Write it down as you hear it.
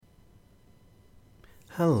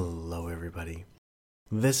Hello everybody.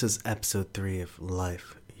 This is episode 3 of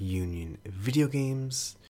Life Union Video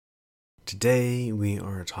Games. Today we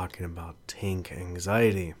are talking about tank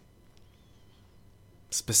anxiety.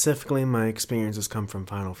 Specifically, my experiences come from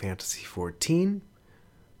Final Fantasy XIV.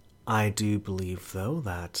 I do believe, though,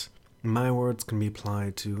 that my words can be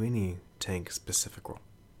applied to any tank-specific role.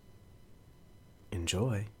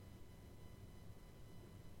 Enjoy.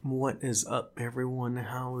 What is up, everyone?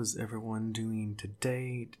 How is everyone doing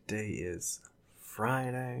today? Today is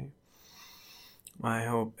Friday. I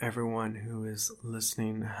hope everyone who is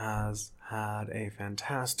listening has had a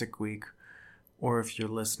fantastic week. Or if you're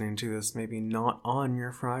listening to this maybe not on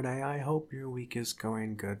your Friday, I hope your week is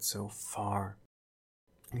going good so far.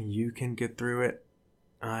 You can get through it.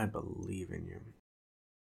 I believe in you.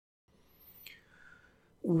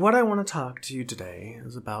 What I want to talk to you today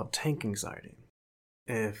is about tank anxiety.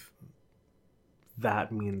 If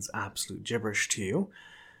that means absolute gibberish to you,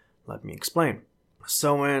 let me explain.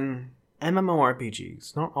 So in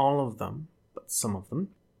MMORPGs, not all of them, but some of them,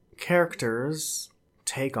 characters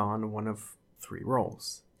take on one of 3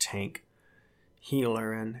 roles: tank,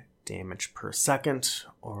 healer, and damage per second,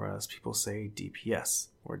 or as people say, DPS,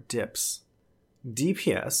 or DIPS.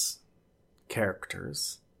 DPS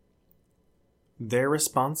characters, their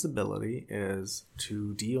responsibility is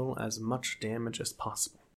to deal as much damage as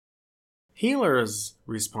possible. Healer's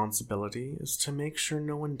responsibility is to make sure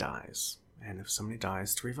no one dies, and if somebody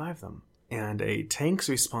dies, to revive them. And a tank's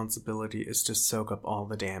responsibility is to soak up all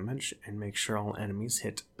the damage and make sure all enemies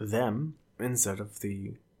hit them instead of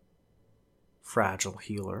the fragile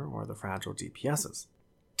healer or the fragile DPSs.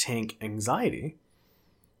 Tank anxiety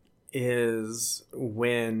is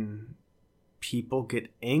when people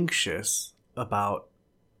get anxious about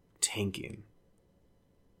tanking.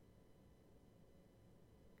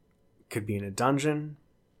 It could be in a dungeon.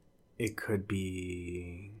 It could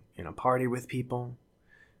be in a party with people.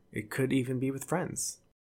 It could even be with friends.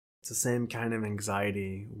 It's the same kind of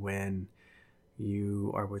anxiety when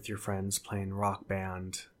you are with your friends playing Rock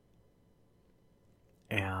Band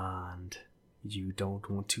and you don't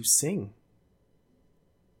want to sing.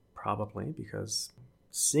 Probably because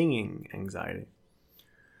singing anxiety.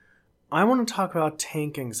 I want to talk about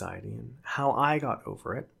tank anxiety and how I got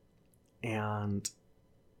over it, and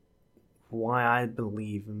why I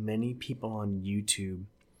believe many people on YouTube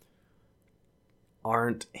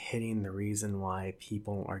aren't hitting the reason why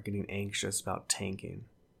people are getting anxious about tanking.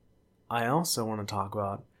 I also want to talk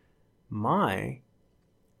about my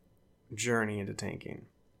journey into tanking.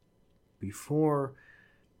 Before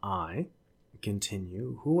I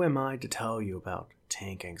continue, who am I to tell you about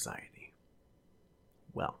tank anxiety?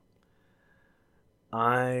 Well,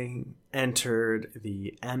 I entered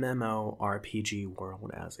the MMORPG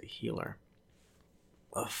world as a healer.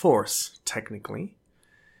 A force, technically.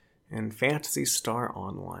 In Phantasy Star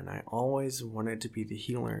Online, I always wanted to be the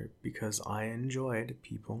healer because I enjoyed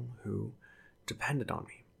people who depended on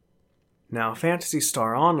me. Now, Phantasy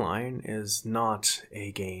Star Online is not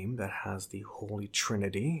a game that has the Holy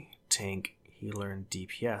Trinity, tank, healer, and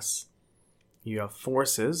DPS. You have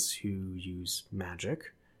forces who use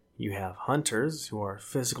magic. You have hunters who are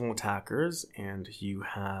physical attackers, and you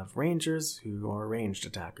have rangers who are ranged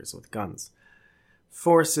attackers with guns.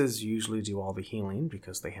 Forces usually do all the healing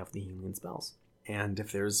because they have the healing spells. And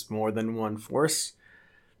if there's more than one force,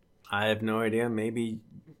 I have no idea. Maybe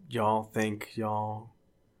y'all think y'all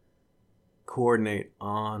coordinate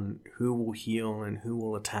on who will heal and who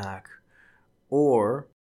will attack. Or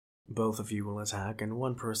both of you will attack and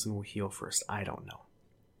one person will heal first. I don't know.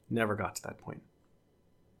 Never got to that point.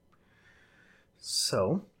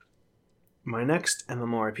 So, my next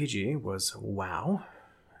MMORPG was WoW.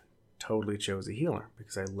 Totally chose a healer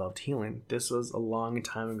because I loved healing. This was a long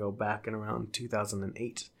time ago, back in around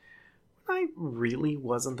 2008. When I really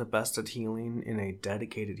wasn't the best at healing in a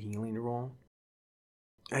dedicated healing role.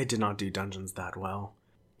 I did not do dungeons that well.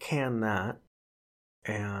 Can that.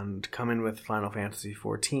 And come in with Final Fantasy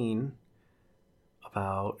XIV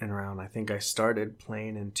about and around, I think I started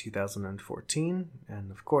playing in 2014, and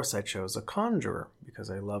of course I chose a conjurer because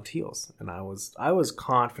I loved heals, and I was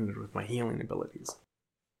confident with my healing abilities.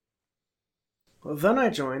 Well, then I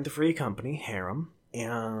joined the free company, Harem,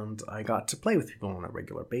 and I got to play with people on a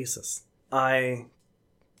regular basis. I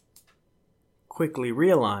quickly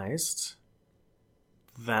realized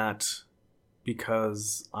that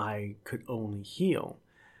because I could only heal,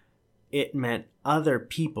 it meant other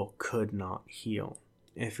people could not heal.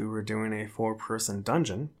 If we were doing a 4-person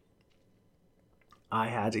dungeon, I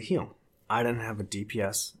had to heal. I didn't have a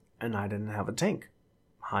DPS, and I didn't have a tank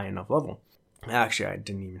high enough level. Actually, I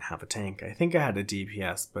didn't even have a tank. I think I had a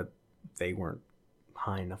DPS, but they weren't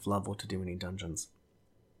high enough level to do any dungeons.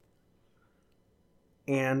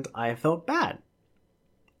 And I felt bad.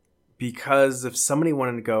 Because if somebody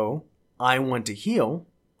wanted to go, I want to heal,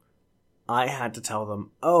 I had to tell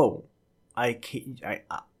them, oh, I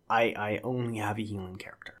only have a healing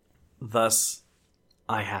character. Thus,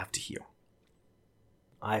 I have to heal.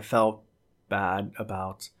 I felt bad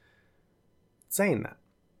about saying that.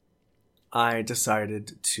 I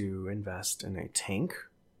decided to invest in a tank.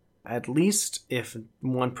 At least if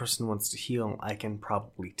one person wants to heal, I can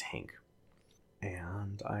probably tank.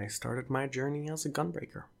 And I started my journey as a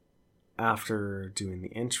gunbreaker. After doing the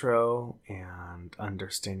intro and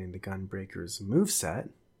understanding the gunbreaker's moveset,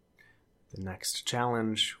 the next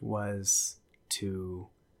challenge was to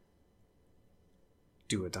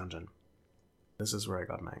do a dungeon. This is where I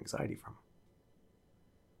got my anxiety from.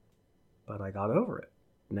 But I got over it.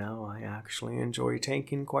 Now I actually enjoy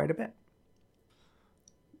tanking quite a bit.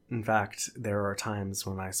 In fact, there are times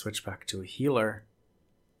when I switch back to a healer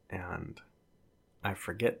and I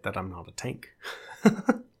forget that I'm not a tank.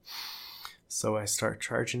 So I start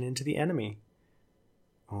charging into the enemy,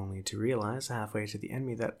 only to realize halfway to the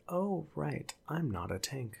enemy that, oh, right, I'm not a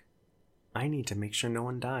tank. I need to make sure no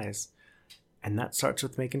one dies. And that starts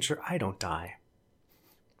with making sure I don't die.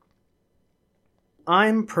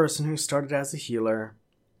 I'm a person who started as a healer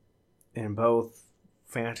in both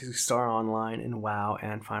Phantasy Star Online and WoW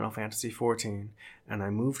and Final Fantasy XIV, and I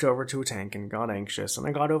moved over to a tank and got anxious, and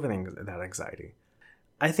I got over that anxiety.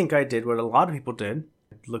 I think I did what a lot of people did,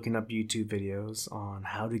 looking up YouTube videos on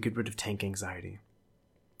how to get rid of tank anxiety.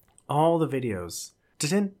 All the videos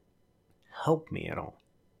didn't help me at all.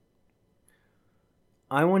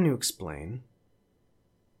 I want to explain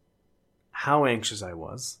how anxious I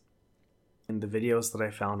was in the videos that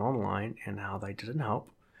I found online and how they didn't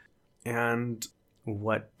help, and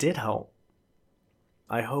what did help.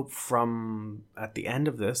 I hope from at the end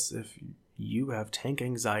of this, if you have tank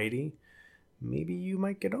anxiety, maybe you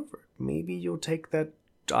might get over it. Maybe you'll take that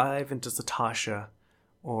dive into Satasha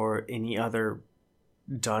or any other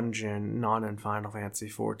dungeon, not in Final Fantasy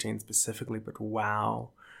XIV specifically, but WoW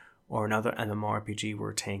or another MMORPG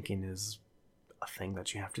where tanking is a thing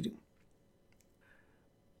that you have to do.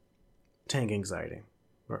 Tank anxiety,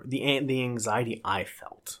 or the anxiety I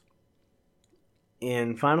felt.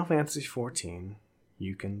 In Final Fantasy XIV,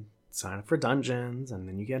 you can sign up for dungeons, and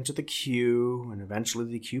then you get into the queue, and eventually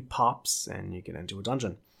the queue pops, and you get into a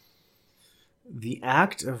dungeon. The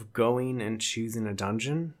act of going and choosing a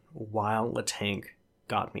dungeon while a tank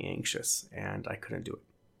got me anxious, and I couldn't do it.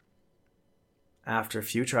 After a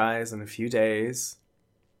few tries and a few days,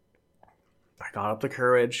 I got up the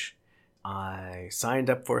courage. I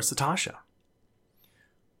signed up for Satasha.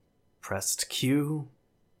 Pressed Q,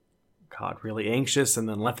 got really anxious, and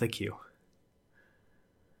then left the queue.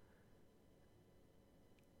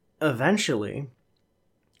 Eventually,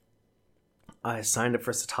 I signed up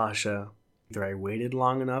for Satasha. Either I waited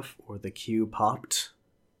long enough or the queue popped.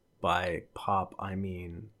 By pop, I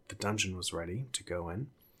mean the dungeon was ready to go in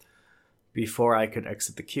before I could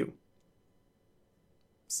exit the queue.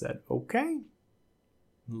 Said, okay,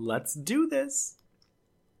 let's do this.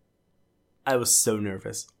 I was so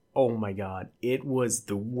nervous. Oh my god, it was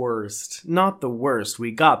the worst. Not the worst,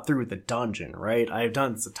 we got through the dungeon, right? I've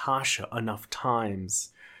done Satasha enough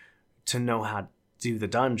times to know how to do the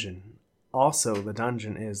dungeon. Also, the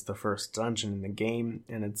dungeon is the first dungeon in the game,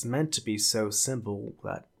 and it's meant to be so simple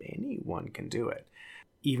that anyone can do it.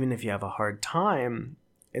 Even if you have a hard time,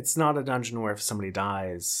 it's not a dungeon where if somebody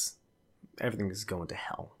dies, everything is going to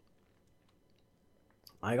hell.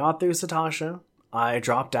 I got through Satasha. I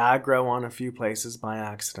dropped aggro on a few places by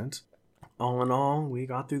accident. All in all, we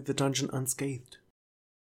got through the dungeon unscathed.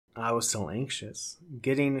 I was still anxious.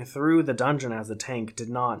 Getting through the dungeon as a tank did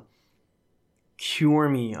not cure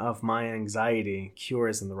me of my anxiety. Cure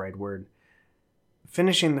isn't the right word.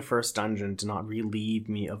 Finishing the first dungeon did not relieve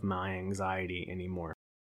me of my anxiety anymore.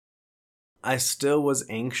 I still was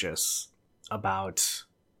anxious about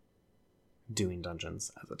doing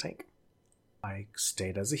dungeons as a tank. I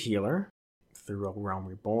stayed as a healer through A Realm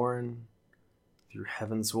Reborn, through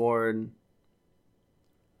Heaven's Ward.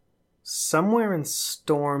 Somewhere in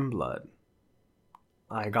Stormblood,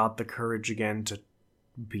 I got the courage again to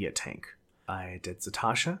be a tank. I did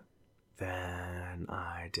Satasha, then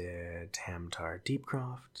I did Hamtar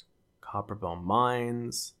Deepcroft, Copperbell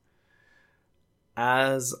Mines.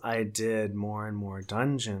 As I did more and more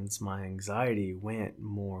dungeons, my anxiety went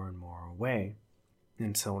more and more away.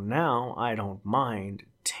 Until now, I don't mind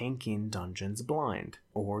tanking dungeons blind,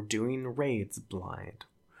 or doing raids blind,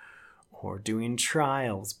 or doing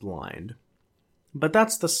trials blind. But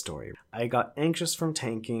that's the story. I got anxious from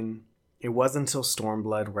tanking, It wasn't until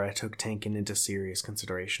Stormblood where I took tanking into serious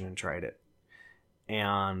consideration and tried it.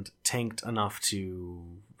 And tanked enough to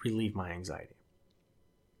relieve my anxiety.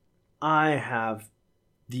 I have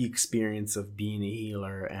the experience of being a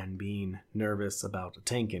healer and being nervous about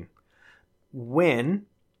tanking. When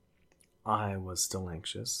I was still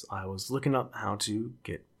anxious, I was looking up how to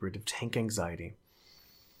get rid of tank anxiety.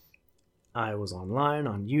 I was online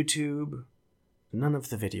on YouTube. None of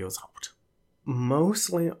the videos helped.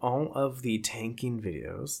 Mostly all of the tanking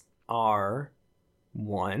videos are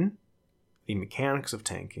 1, the mechanics of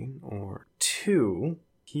tanking, or 2,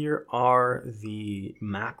 here are the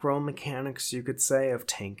macro mechanics, you could say, of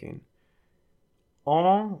tanking.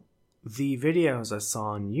 All the videos I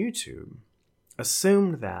saw on YouTube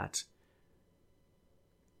assumed that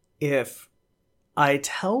if I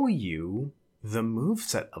tell you the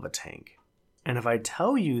moveset of a tank, and if I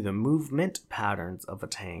tell you the movement patterns of a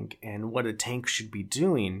tank and what a tank should be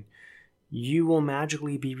doing, you will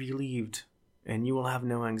magically be relieved and you will have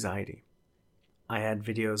no anxiety. I had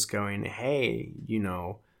videos going, hey,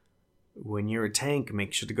 when you're a tank,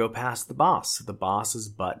 make sure to go past the boss. The boss's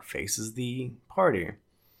butt faces the party.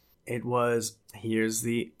 It was, here's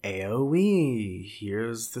the AoE,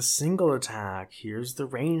 here's the single attack, here's the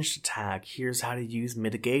ranged attack, here's how to use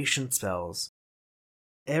mitigation spells.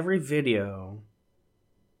 Every video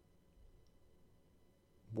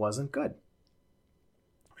wasn't good.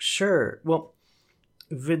 Sure, well,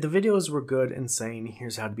 the videos were good in saying,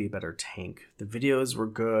 here's how to be a better tank. The videos were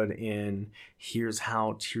good in, here's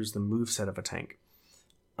the moveset of a tank.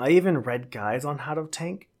 I even read guides on how to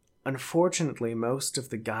tank. Unfortunately, most of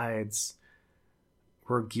the guides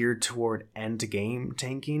were geared toward end-game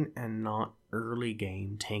tanking and not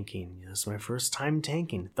early-game tanking. This is my first time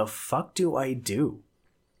tanking. The fuck do I do?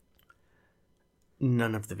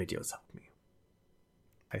 None of the videos helped me.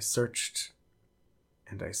 I searched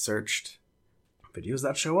and I searched. Videos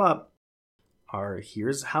that show up are,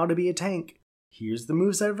 here's how to be a tank, here's the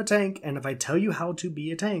moveset of a tank, and if I tell you how to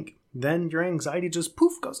be a tank, then your anxiety just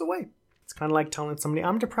poof goes away. It's kind of like telling somebody,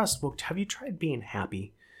 I'm depressed. Well, have you tried being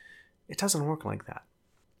happy? It doesn't work like that.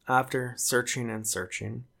 After searching and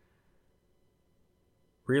searching,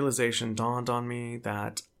 realization dawned on me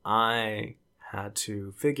that I had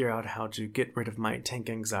to figure out how to get rid of my tank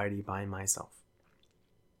anxiety by myself.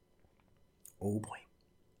 Oh boy.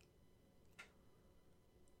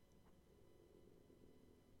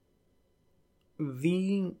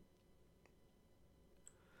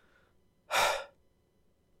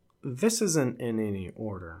 This isn't in any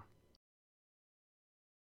order.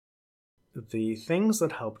 The things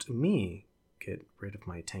that helped me get rid of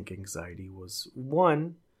my tank anxiety was,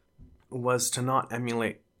 1, was to not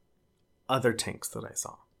emulate other tanks that I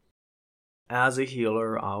saw. As a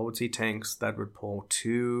healer, I would see tanks that would pull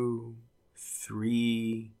 2,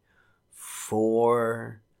 3,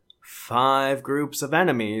 4, 5 groups of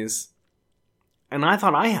enemies, and I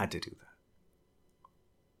thought I had to do that.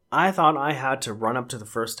 I thought I had to run up to the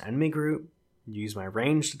first enemy group, use my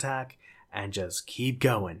ranged attack, and just keep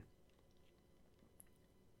going.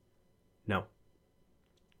 No.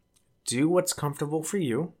 Do what's comfortable for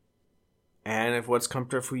you, and if what's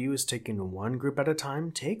comfortable for you is taking one group at a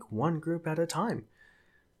time, take one group at a time.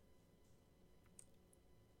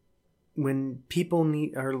 When people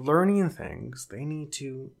are learning things, they need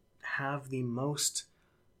to have the most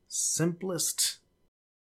simplest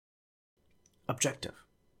objective,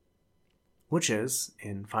 which is,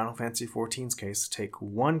 in Final Fantasy XIV's case, take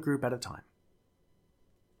one group at a time.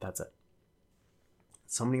 That's it.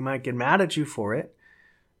 Somebody might get mad at you for it,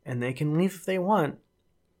 and they can leave if they want,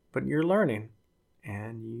 but you're learning,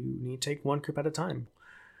 and you need to take one group at a time.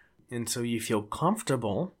 And so you feel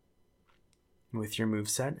comfortable with your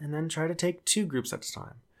moveset, and then try to take 2 groups at a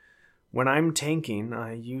time. When I'm tanking,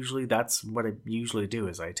 that's what I usually do,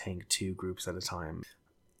 is I tank 2 groups at a time.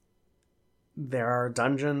 There are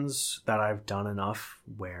dungeons that I've done enough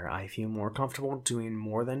where I feel more comfortable doing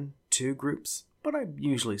more than 2 groups, but I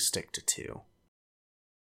usually stick to 2.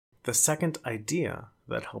 The second idea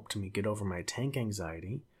that helped me get over my tank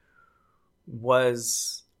anxiety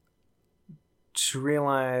was to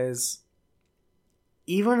realize,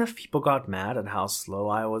 even if people got mad at how slow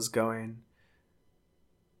I was going,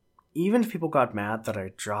 even if people got mad that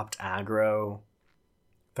I dropped aggro,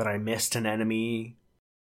 that I missed an enemy,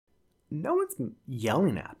 no one's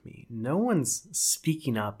yelling at me. No one's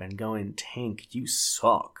speaking up and going, "Tank, you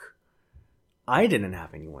suck." I didn't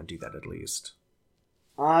have anyone do that, at least.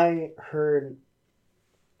 I heard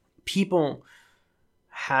people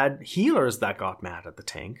had healers that got mad at the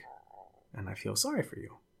tank, and I feel sorry for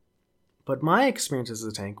you. But my experience as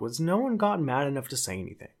a tank was no one got mad enough to say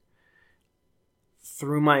anything.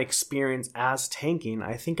 through my experience as tanking,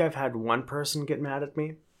 I think I've had one person get mad at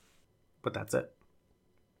me, but that's it.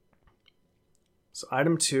 So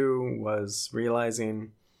item 2 was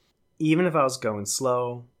realizing even if I was going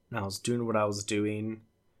slow and I was doing what I was doing,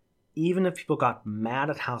 even if people got mad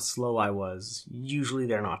at how slow I was, usually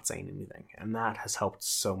they're not saying anything. And that has helped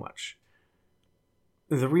so much.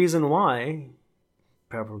 The reason why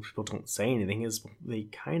probably people don't say anything is they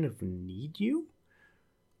kind of need you.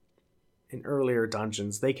 In earlier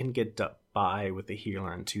dungeons, they can get by with a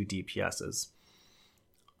healer and 2 DPSs.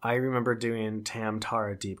 I remember doing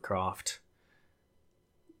Tamtara Deepcroft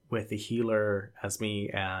with a healer as me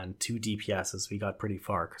and 2 DPSs. We got pretty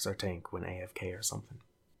far because our tank went AFK or something.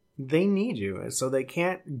 They need you, so they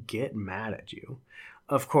can't get mad at you.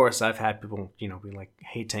 Of course, I've had people, be like,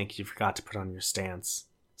 hey tank, you forgot to put on your stance.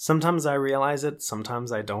 Sometimes I realize it,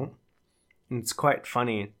 sometimes I don't. And it's quite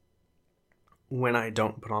funny when I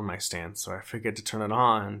don't put on my stance, or I forget to turn it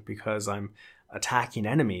on because I'm attacking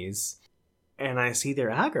enemies, and I see their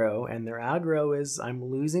aggro, and their aggro is, I'm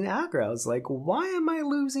losing aggro. It's like, why am I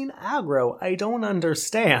losing aggro? I don't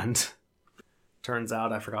understand. Turns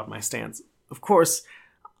out I forgot my stance. Of course,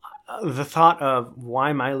 the thought of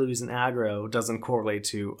why am I losing aggro doesn't correlate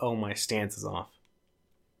to, oh, my stance is off.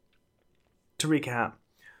 To recap,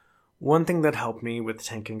 one thing that helped me with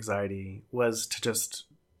tank anxiety was to just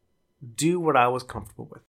do what I was comfortable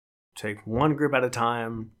with. Take one group at a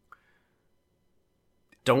time.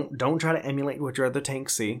 Don't try to emulate what your other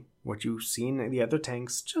tanks see, what you see in the other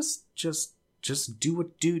tanks. Just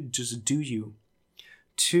do you.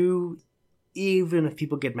 2, even if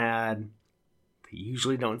people get mad, they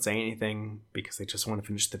usually don't say anything because they just want to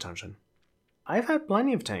finish the dungeon. I've had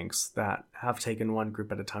plenty of tanks that have taken one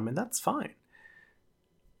group at a time, and that's fine.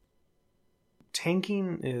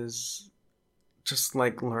 Tanking is just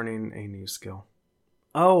like learning a new skill.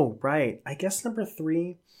 Oh, right. I guess number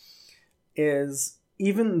 3 is,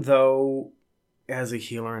 even though as a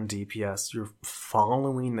healer and DPS, you're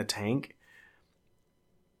following the tank,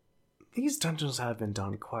 these dungeons have been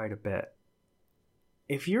done quite a bit.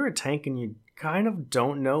 If you're a tank and you kind of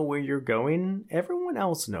don't know where you're going, everyone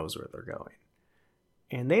else knows where they're going.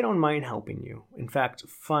 And they don't mind helping you. In fact,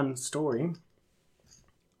 fun story.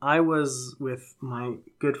 I was with my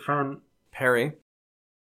good friend Perry.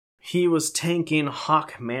 He was tanking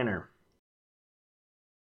Hawk Manor.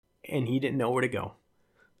 And he didn't know where to go.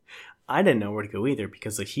 I didn't know where to go either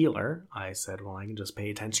because a healer, I said, well, I can just pay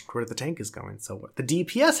attention to where the tank is going. So the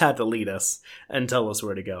DPS had to lead us and tell us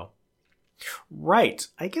where to go. Right.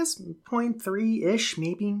 I guess point 3-ish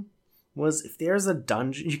maybe was, if there's a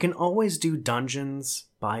dungeon, you can always do dungeons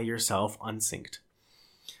by yourself unsynced.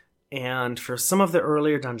 And for some of the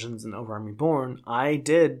earlier dungeons in Overarm Reborn, I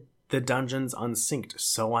did the dungeons unsynced,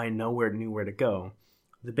 so I knew where to go.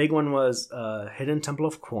 The big one was Hidden Temple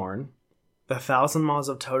of Corn, the 1,000 Maws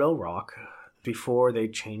of Toto Rock, before they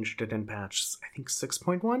changed it in patch, I think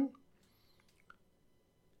 6.1,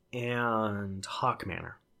 and Hawk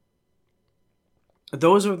Manor.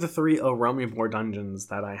 Those are the 3 Overarm Reborn dungeons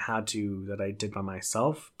that I did by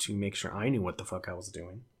myself to make sure I knew what the fuck I was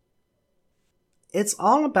doing. It's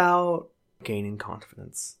all about gaining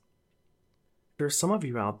confidence. There's some of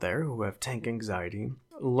you out there who have tank anxiety.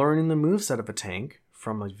 Learning the moveset of a tank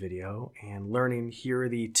from a video and learning here are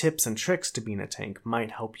the tips and tricks to being a tank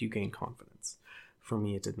might help you gain confidence. For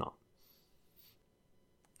me, it did not.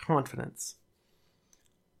 Confidence.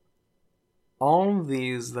 All of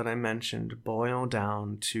these that I mentioned boil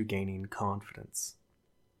down to gaining confidence.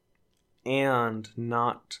 And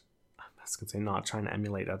not trying to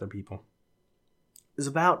emulate other people. It's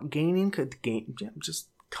about just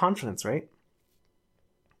confidence, right?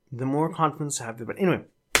 The more confidence you have, the better. Anyway,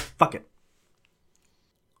 fuck it.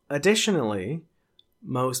 Additionally,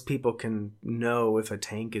 most people can know if a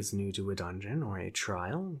tank is new to a dungeon or a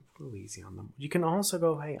trial. Go easy on them. You can also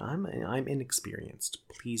go, hey, I'm inexperienced.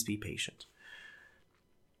 Please be patient.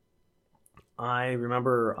 I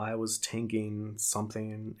remember I was tanking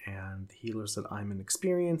something and the healer said I'm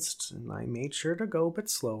inexperienced, and I made sure to go a bit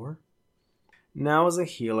slower. Now as a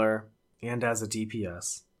healer and as a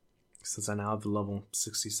DPS, since I now have the level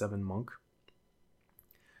 67 monk,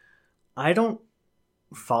 I don't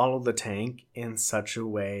follow the tank in such a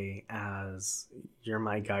way as you're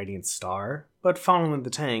my guiding star, but following the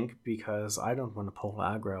tank because I don't want to pull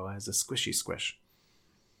aggro as a squishy squish.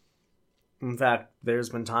 In fact, there's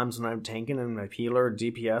been times when I'm tanking and my healer or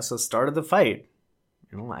DPS has started the fight.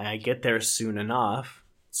 I get there soon enough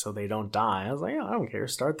so they don't die. I was like, I don't care,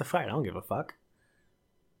 start the fight, I don't give a fuck.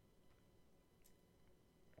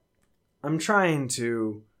 I'm trying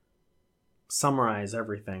to summarize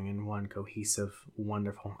everything in one cohesive,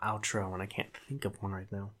 wonderful outro, and I can't think of one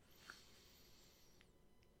right now.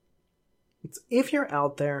 It's if you're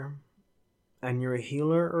out there and you're a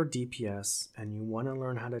healer or DPS and you want to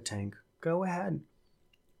learn how to tank, go ahead.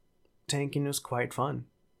 Tanking is quite fun.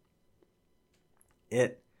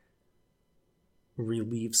 It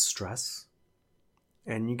relieves stress,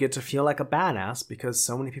 and you get to feel like a badass because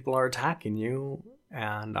so many people are attacking you,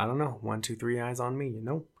 and I don't know, 1, 2, 3 eyes on me, you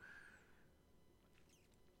know?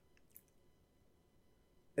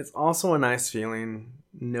 It's also a nice feeling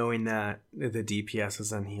knowing that the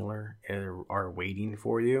DPSs and healer are waiting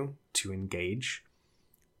for you to engage.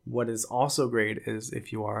 What is also great is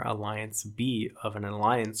if you are Alliance B of an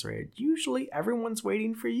Alliance raid, usually everyone's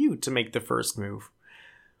waiting for you to make the first move.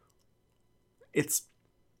 It's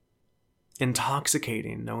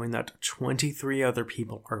intoxicating knowing that 23 other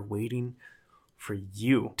people are waiting for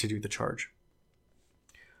you to do the charge.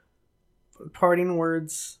 Parting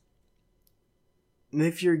words: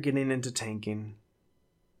 if you're getting into tanking,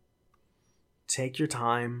 take your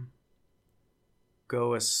time,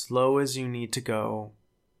 go as slow as you need to go.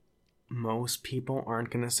 Most people aren't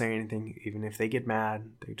going to say anything, even if they get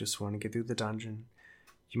mad. They just want to get through the dungeon.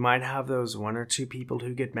 You might have those 1 or 2 people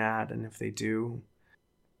who get mad, and if they do,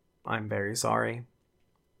 I'm very sorry.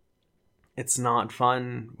 It's not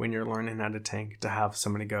fun when you're learning how to tank to have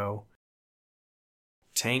somebody go,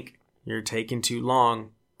 "Tank, you're taking too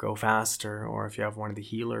long, go faster." Or if you have one of the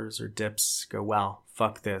healers or dips, go, "Well,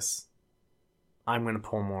 fuck this. I'm going to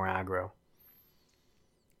pull more aggro."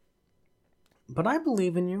 But I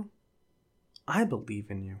believe in you. I believe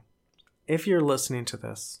in you. If you're listening to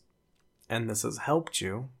this, and this has helped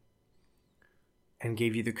you, and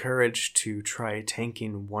gave you the courage to try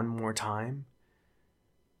tanking one more time,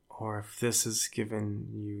 or if this has given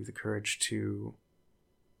you the courage to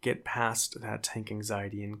get past that tank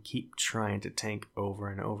anxiety and keep trying to tank over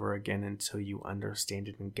and over again until you understand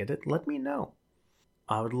it and get it, let me know.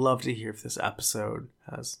 I would love to hear if this episode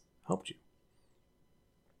has helped you.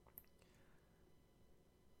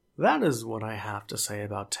 That is what I have to say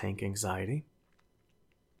about tank anxiety.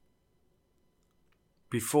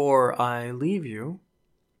 Before I leave you,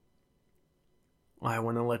 I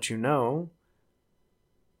want to let you know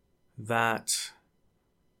that,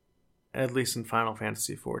 at least in Final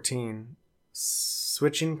Fantasy XIV,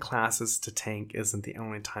 switching classes to tank isn't the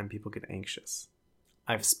only time people get anxious.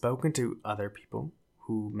 I've spoken to other people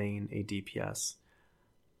who main a DPS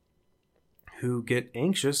who get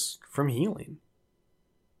anxious from healing.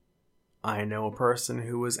 I know a person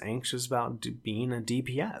who was anxious about being a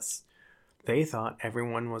DPS. They thought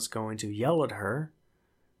everyone was going to yell at her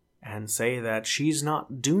and say that she's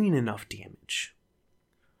not doing enough damage.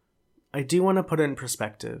 I do want to put it in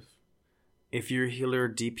perspective. If you're a healer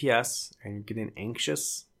DPS and you're getting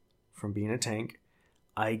anxious from being a tank,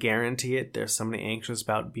 I guarantee it, there's somebody anxious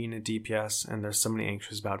about being a DPS and there's somebody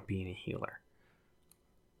anxious about being a healer.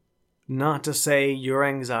 Not to say your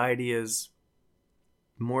anxiety is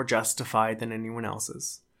more justified than anyone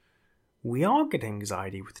else's. We all get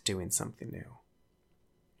anxiety with doing something new.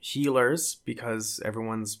 Healers, because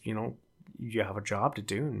everyone's, you have a job to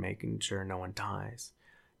do and making sure no one dies.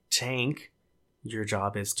 Tank, your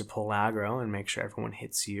job is to pull aggro and make sure everyone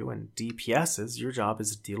hits you. And DPS's, your job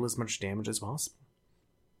is to deal as much damage as possible.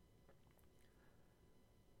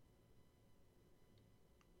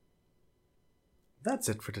 That's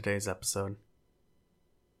it for today's episode.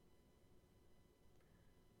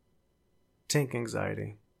 Tank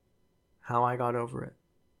anxiety. How I got over it.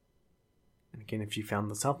 And again, if you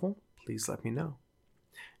found this helpful, please let me know.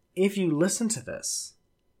 If you listen to this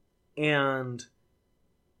and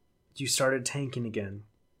you started tanking again,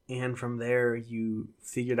 and from there you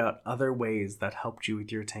figured out other ways that helped you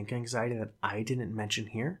with your tank anxiety that I didn't mention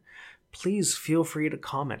here, please feel free to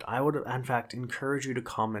comment. I would, in fact, encourage you to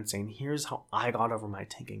comment saying, "Here's how I got over my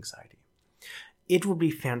tank anxiety." It would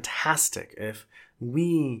be fantastic if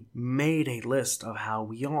we made a list of how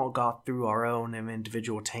we all got through our own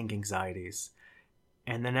individual tank anxieties.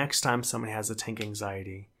 And the next time somebody has a tank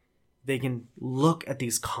anxiety, they can look at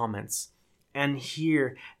these comments and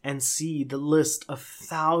hear and see the list of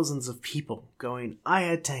thousands of people going, "I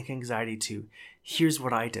had tank anxiety too. Here's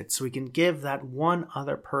what I did." So we can give that one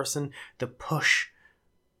other person the push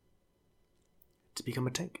to become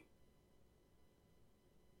a tank.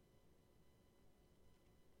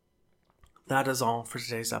 That is all for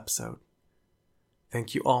today's episode.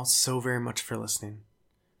 Thank you all so very much for listening.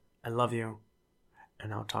 I love you,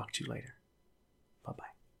 and I'll talk to you later.